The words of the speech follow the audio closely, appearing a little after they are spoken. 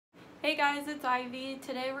Hey guys, it's Ivy.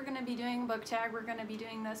 Today we're going to be doing a book tag. We're going to be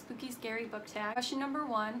doing the spooky scary book tag. Question number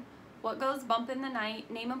 1. What goes bump in the night?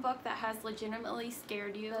 Name a book that has legitimately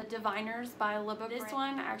scared you. The Diviners by Libba. This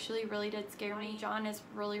one actually really did scare me. John is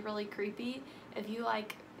really creepy. If you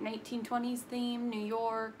like 1920s theme, New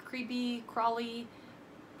York, creepy, crawly,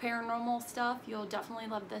 paranormal stuff, you'll definitely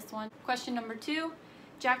love this one. Question number 2.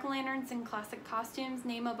 Jack-o'-lanterns in classic costumes.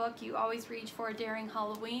 Name a book you always reach for during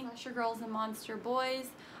Halloween. Slasher Girls and Monster Boys.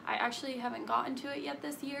 I actually haven't gotten to it yet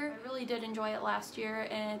this year. I really did enjoy it last year,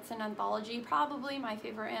 and it's an anthology, probably my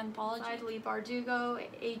favorite anthology. Leigh Bardugo,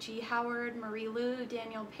 A.G. Howard, Marie Lu,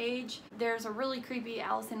 Daniel Page. There's a really creepy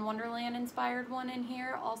Alice in Wonderland inspired one in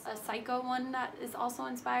here. Also a Psycho one that is also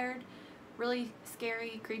inspired. Really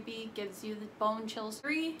scary, creepy, gives you the bone chills.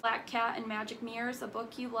 3. Black Cat and Magic Mirrors, a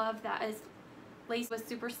book you love that is laced with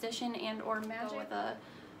superstition and or magic. With a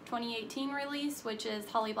 2018 release, which is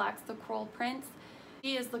Holly Black's The Cruel Prince.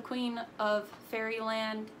 She is the queen of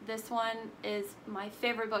fairyland. This one is my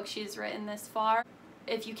favorite book she's written this far.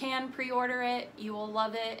 If you can pre-order it, you will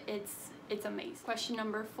love it. It's amazing. Question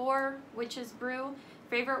number 4, Witch's Brew.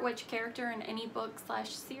 Favorite witch character in any book /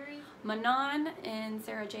 series? Manon in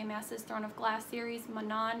Sarah J. Maas's Throne of Glass series.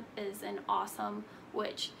 Manon is an awesome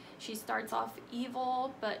witch. She starts off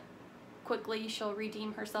evil, but quickly she'll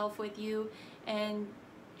redeem herself with you, and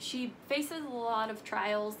she faces a lot of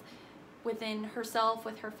trials within herself,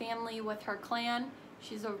 with her family, with her clan.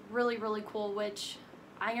 She's a really cool witch.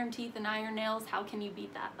 Iron teeth and iron nails, how can you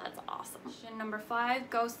beat that? That's awesome. Question number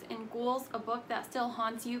 5, Ghosts and Ghouls, a book that still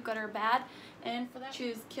haunts you, good or bad. And for that,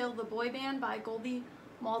 choose Kill the Boy Band by Goldie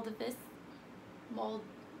Moldavisky?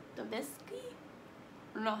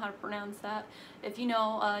 I don't know how to pronounce that. If you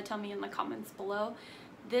know, tell me in the comments below.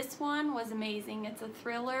 This one was amazing. It's a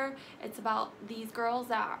thriller. It's about these girls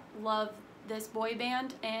that love this boy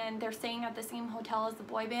band, and they're staying at the same hotel as the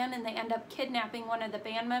boy band, and they end up kidnapping one of the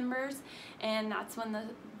band members, and that's when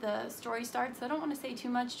the story starts. I don't want to say too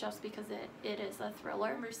much just because it is a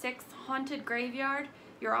thriller. Number 6, Haunted Graveyard.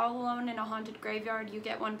 You're all alone in a haunted graveyard. You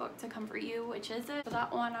get one book to comfort you. Which is it? For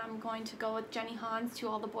that one, I'm going to go with Jenny Han's To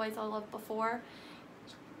All the Boys I Loved Before.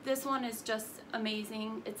 This one is just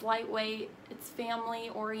amazing. It's lightweight, it's family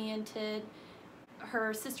oriented.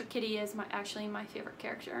 Her sister Kitty is actually my favorite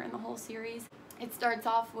character in the whole series. It starts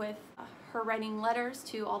off with her writing letters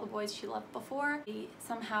to all the boys she loved before. They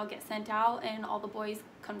somehow get sent out, and all the boys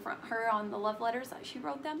confront her on the love letters that she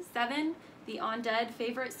wrote them. 7, The Undead,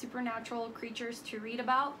 favorite supernatural creatures to read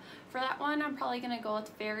about. For that one, I'm probably gonna go with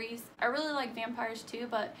fairies. I really like vampires too,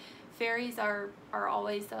 but fairies are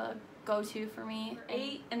always a go-to for me.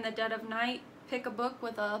 8, In the Dead of Night, pick a book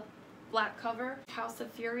with a black cover. House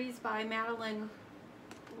of Furies by Madeline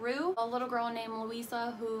Rue. A little girl named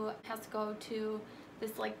Louisa who has to go to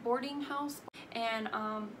this like boarding house, and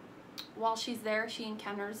while she's there she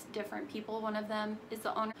encounters different people. One of them is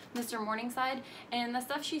the owner, Mr. Morningside, and the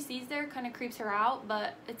stuff she sees there kind of creeps her out,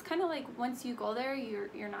 but it's kind of like once you go there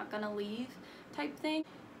you're not gonna leave type thing.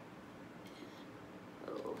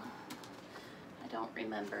 I don't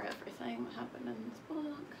remember everything that happened in this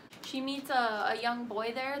book. She meets a young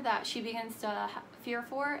boy there that she begins to fear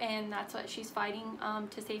for, and that's what she's fighting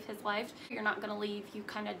to save his life. You're not gonna leave, you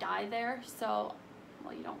kind of die there. So,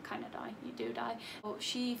 well, you don't kind of die, you do die. So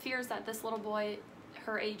she fears that this little boy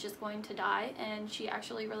her age is going to die, and she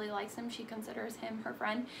actually really likes him. She considers him her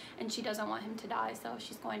friend, and she doesn't want him to die, so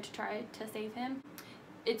she's going to try to save him.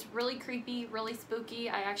 It's really creepy, really spooky.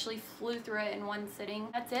 I actually flew through it in one sitting.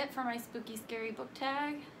 That's it for my spooky scary book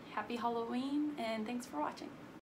tag. Happy Halloween, and thanks for watching.